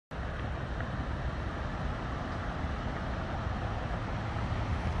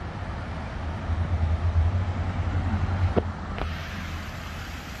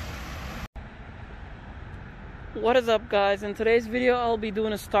What is up, guys? In today's video I'll be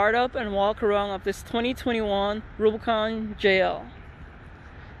doing a startup and walk around of this 2021 Rubicon JL.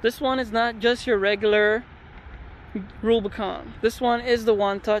 This one is not just your regular Rubicon. This one is the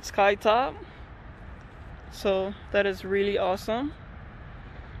one touch sky top, so that is really awesome.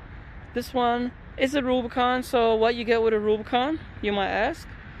 This one is a Rubicon, so what you get with a Rubicon, you might ask?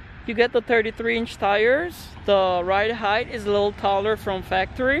 You get the 33-inch tires. The ride height is a little taller from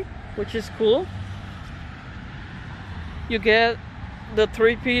factory, which is cool. You get the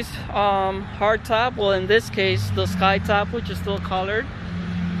three-piece hard top, well in this case the sky top, which is still colored.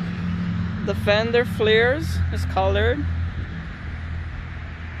 The fender flares is colored.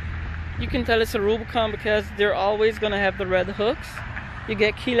 You can tell it's a Rubicon because they're always gonna have the red hooks. You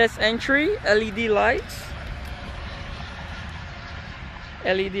get keyless entry, LED lights,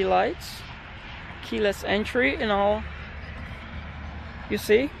 keyless entry and all. You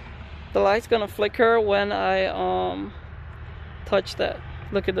see the light's gonna flicker when I touch that.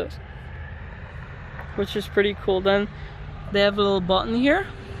 Look at this, which is pretty cool. Then they have a little button here.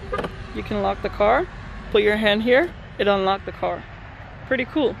 You can lock the car, put your hand here, it unlocks the car. Pretty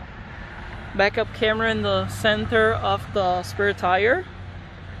cool. Backup camera in the center of the spare tire.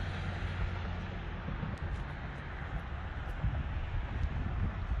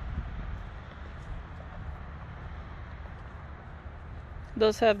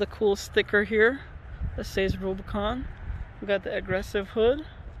 Does have the cool sticker here that says Rubicon. We got the aggressive hood,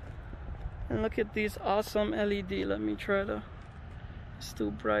 and look at these awesome LED. Let me try to, it's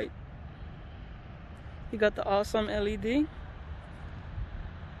too bright. You got the awesome LED.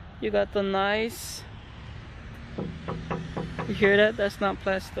 You got the nice, you hear that? That's not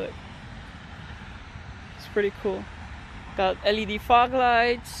plastic. It's pretty cool. Got LED fog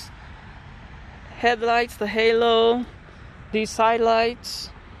lights, headlights, the halo, these side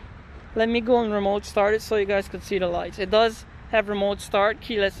lights. Let me go and remote start it so you guys can see the lights. It does have remote start,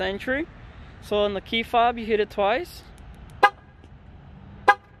 keyless entry. So on the key fob you hit it twice.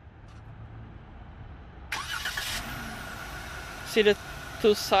 See the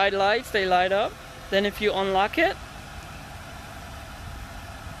two side lights, they light up. Then if you unlock it,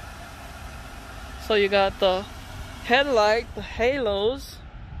 so you got the headlight, the halos,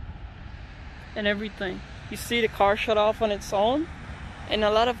 and everything. You see the car shut off on its own. And a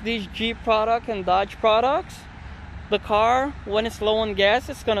lot of these Jeep products and Dodge products, the car, when it's low on gas,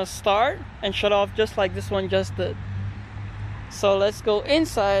 it's gonna start and shut off just like this one just did. So let's go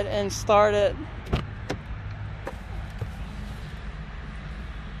inside and start it.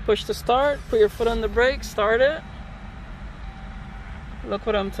 Push to start, put your foot on the brake, start it. Look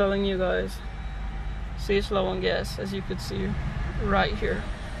what I'm telling you guys. See, it's low on gas, as you could see right here.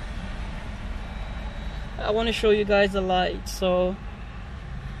 I want to show you guys the lights, so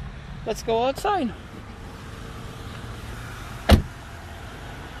let's go outside.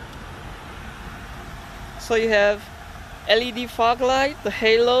 So you have LED fog light, the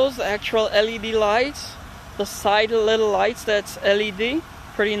halos, the actual LED lights, the side little lights that's LED,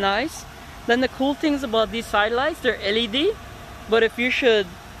 pretty nice. Then the cool things about these side lights, they're LED, but if you should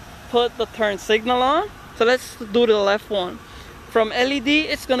put the turn signal on, so let's do the left one. From LED,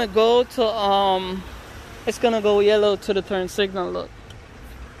 it's gonna go to it's gonna go yellow to the turn signal. Look.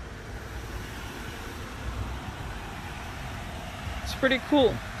 It's pretty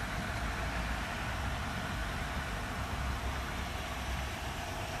cool.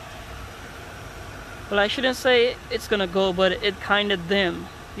 Well, I shouldn't say it's gonna go, but it kind of dim.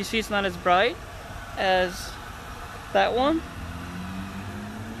 You see, it's not as bright as that one.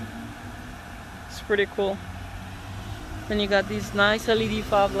 It's pretty cool. Then you got these nice LED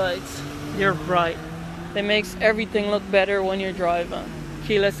fog lights. They're bright. It makes everything look better when you're driving.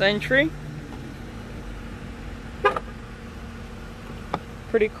 Keyless entry.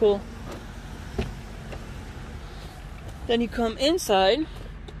 Pretty cool. Then you come inside.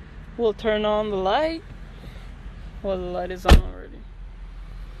 We'll turn on the light. Well, the light is on already.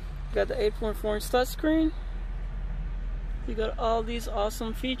 Got the 8.4-inch touchscreen. You got all these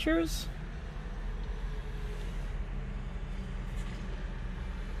awesome features.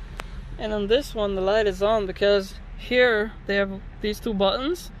 And on this one, the light is on because here they have these two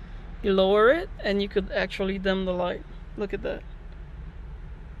buttons. You lower it and you could actually dim the light. Look at that.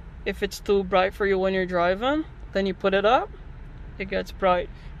 If it's too bright for you when you're driving, then you put it up, it gets bright.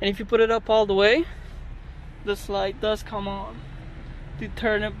 And if you put it up all the way, this light does come on. You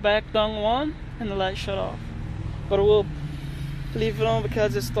turn it back down one and the light shut off. But we'll leave it on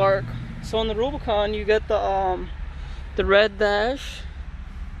because it's dark. So on the Rubicon, you get the red dash.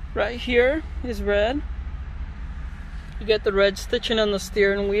 Right here is red. You get the red stitching on the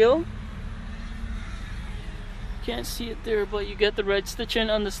steering wheel. Can't see it there, but you get the red stitching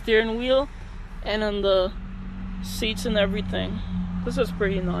on the steering wheel and on the seats and everything. This is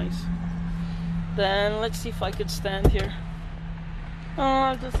pretty nice. Then let's see if I could stand here.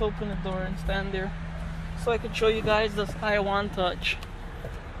 I'll just open the door and stand there so I could show you guys the Sky One Touch.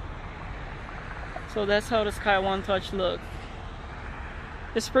 So that's how the Sky One Touch look.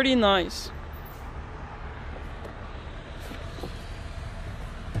 It's pretty nice.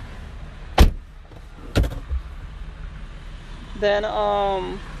 Then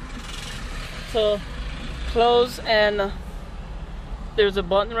to close, and there's a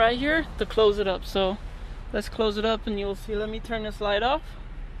button right here to close it up. So let's close it up and you'll see. Let me turn this light off.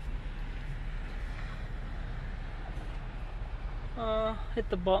 Hit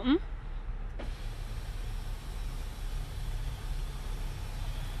the button.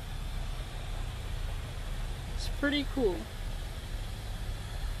 It's pretty cool.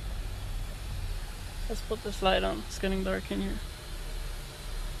 Let's put this light on. It's getting dark in here.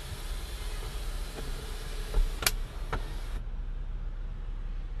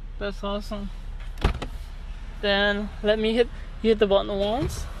 That's awesome. Then let me hit the button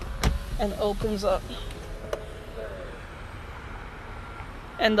once and it opens up.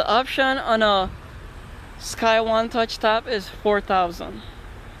 And the option on a Sky One Touch top is 4,000.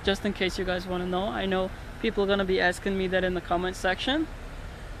 Just in case you guys want to know. I know people are gonna be asking me that in the comment section.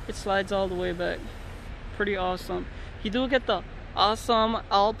 It slides all the way back. Pretty awesome. You do get the awesome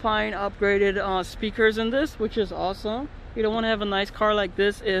Alpine upgraded speakers in this, which is awesome. You don't want to have a nice car like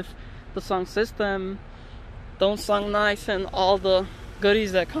this if the sound system don't sound nice and all the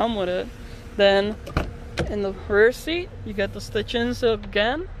goodies that come with it. Then in the rear seat you get the stitchings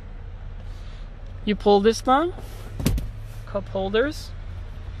again. You pull this down, cup holders,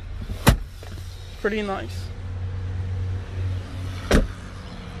 pretty nice.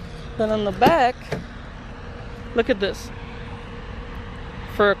 Then on the back, look at this.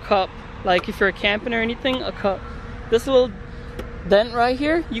 For a cup, like if you're camping or anything, a cup. This little dent right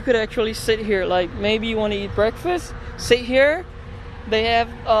here, you could actually sit here. Like maybe you want to eat breakfast, sit here. They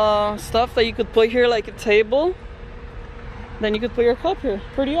have stuff that you could put here, like a table. Then you could put your cup here.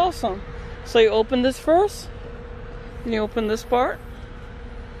 Pretty awesome. So you open this first, and you open this part.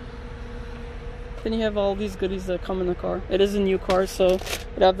 Then you have all these goodies that come in the car. It is a new car, so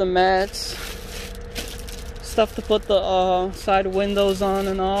it have the mats, stuff to put the side windows on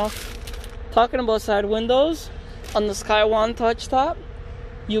and off. Talking about side windows, on the Sky One Touch top,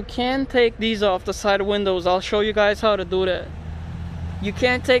 you can take these off the side windows. I'll show you guys how to do that. You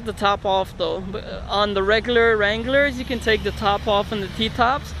can't take the top off though. But on the regular Wranglers, you can take the top off and the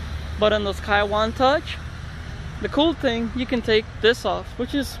T-tops, but on the Sky One Touch, the cool thing, you can take this off,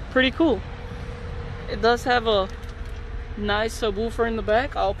 which is pretty cool. It does have a nice subwoofer in the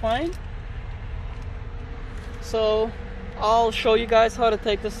back, Alpine. So I'll show you guys how to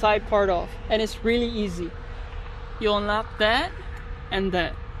take the side part off, and it's really easy. You unlock that and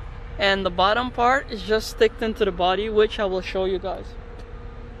that, and the bottom part is just sticked into the body, which I will show you guys.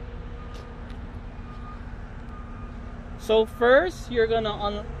 So first you're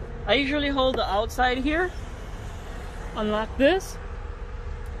gonna I usually hold the outside here, unlock this,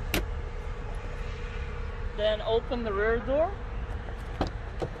 then open the rear door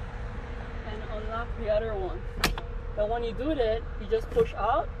and unlock the other one. Then when you do that, you just push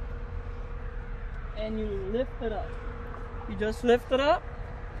out and you lift it up. You just lift it up,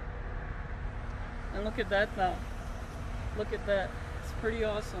 and look at that now. Look at that. It's pretty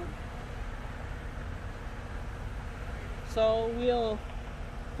awesome. So we'll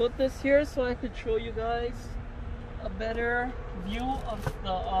put this here so I could show you guys a better view of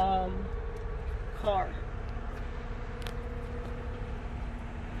the car.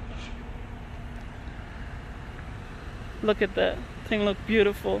 Look at that thing, look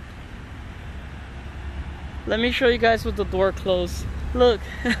beautiful. Let me show you guys with the door closed. Look,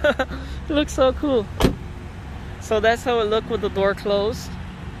 it looks so cool. So that's how it looked with the door closed.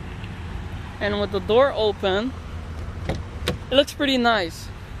 And with the door open, it looks pretty nice.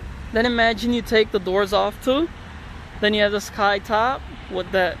 Then imagine you take the doors off too. Then you have the sky top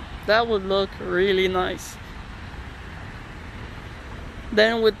with that. That would look really nice.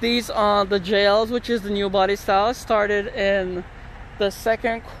 Then with these the JLs, which is the new body style, started in the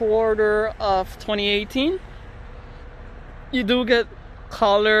second quarter of 2018. You do get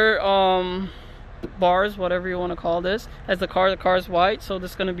color bars, whatever you want to call this. As the car is white, so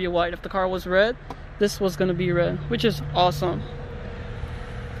this is going to be white. If the car was red, this was going to be red, which is awesome.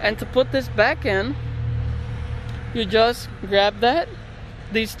 And to put this back in, you just grab that,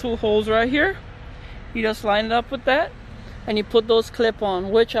 these two holes right here, you just line it up with that, and you put those clip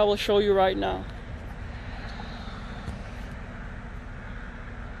on, which I will show you right now.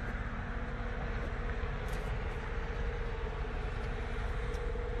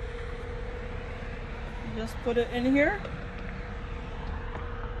 just put it in here.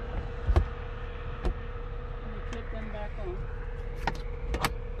 And you clip them back on.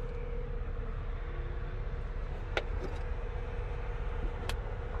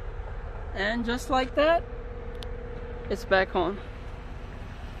 And just like that, it's back on.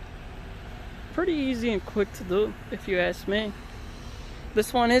 Pretty easy and quick to do, if you ask me.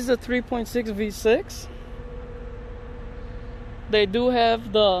 This one is a 3.6 V6. They do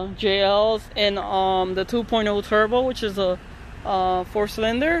have the JLs and the 2.0 turbo, which is a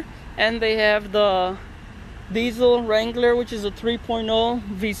 4-cylinder, and they have the diesel Wrangler, which is a 3.0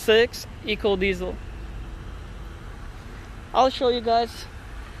 V6 eco diesel. I'll show you guys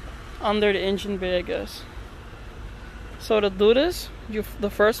under the engine bay, I guess. So to do this, the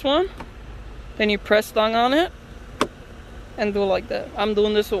first one, then you press down on it and do like that. I'm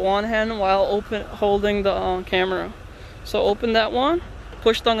doing this with one hand while holding the camera. So open that one,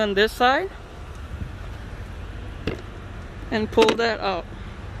 push down on this side, and pull that out.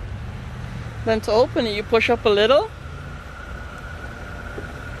 Then to open it, you push up a little,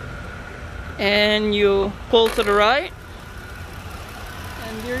 and you pull to the right,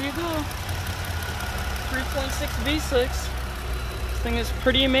 and there you go. 3.6 V6. This thing is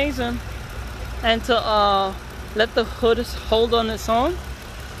pretty amazing. And to let the hood hold on its own,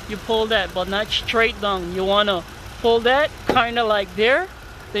 you pull that, but not straight down. You want to pull that kind of like there.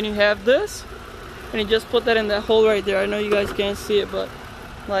 Then you have this, and you just put that in that hole right there. I know you guys can't see it, but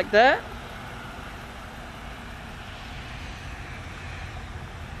like that.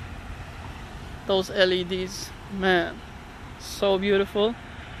 Those LEDs, man, so beautiful.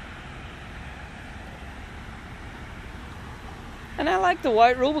 And I like the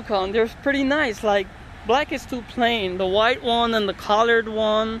white Rubicon. They're pretty nice. Like, black is too plain. The white one and the colored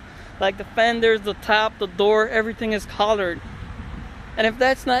one, like the fenders, the top, the door, everything is colored. And if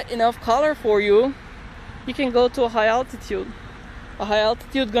that's not enough color for you, you can go to a high altitude. A high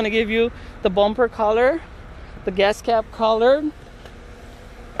altitude is gonna give you the bumper color, the gas cap colored,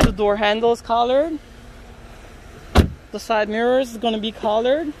 the door handles colored, the side mirrors is gonna be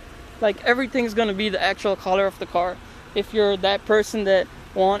colored. Like, everything's gonna be the actual color of the car. If you're that person that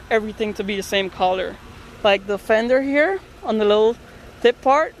want everything to be the same color. Like the fender here on the little tip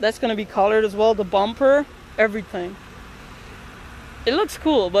part, that's gonna be colored as well. The bumper, everything. It looks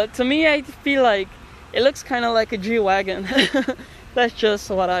cool, but to me, I feel like it looks kind of like a G-Wagon. That's just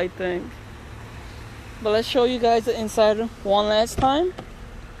what I think. But let's show you guys the inside one last time,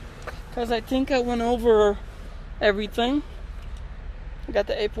 because I think I went over everything. I got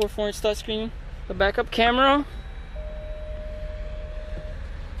the 8.4-inch touchscreen, the backup camera,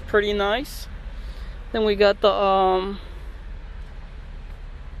 pretty nice. Then we got the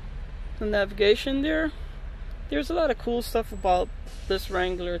navigation there. There's a lot of cool stuff about this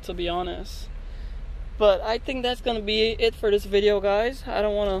Wrangler, to be honest. But I think that's gonna be it for this video, guys. I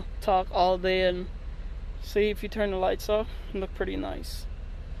don't want to talk all day. And see, if you turn the lights off, it look pretty nice.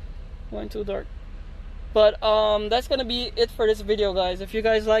 Went too dark. But that's gonna be it for this video, guys. If you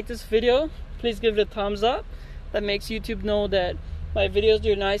guys like this video, please give it a thumbs up. That makes YouTube know that my videos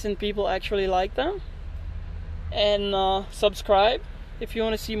are nice and people actually like them. And subscribe if you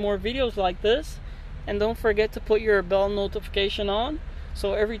want to see more videos like this. And don't forget to put your bell notification on,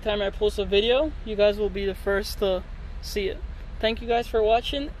 so every time I post a video, you guys will be the first to see it. Thank you guys for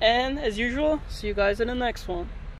watching, and as usual, see you guys in the next one.